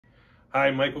Hi,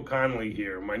 Michael Connelly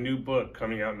here. My new book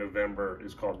coming out in November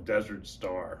is called Desert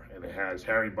Star, and it has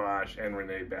Harry Bosch and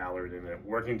Renée Ballard in it,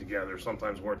 working together,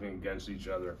 sometimes working against each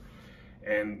other.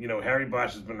 And you know, Harry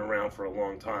Bosch has been around for a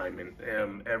long time,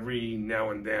 and every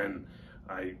now and then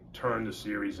I turn the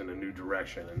series in a new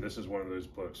direction. And this is one of those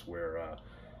books where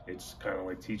it's kind of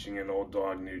like teaching an old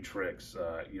dog new tricks.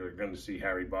 You're going to see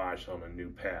Harry Bosch on a new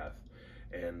path,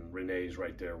 and Renee's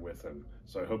right there with him.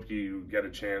 So I hope you get a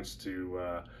chance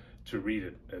to read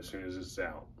it as soon as it's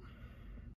out.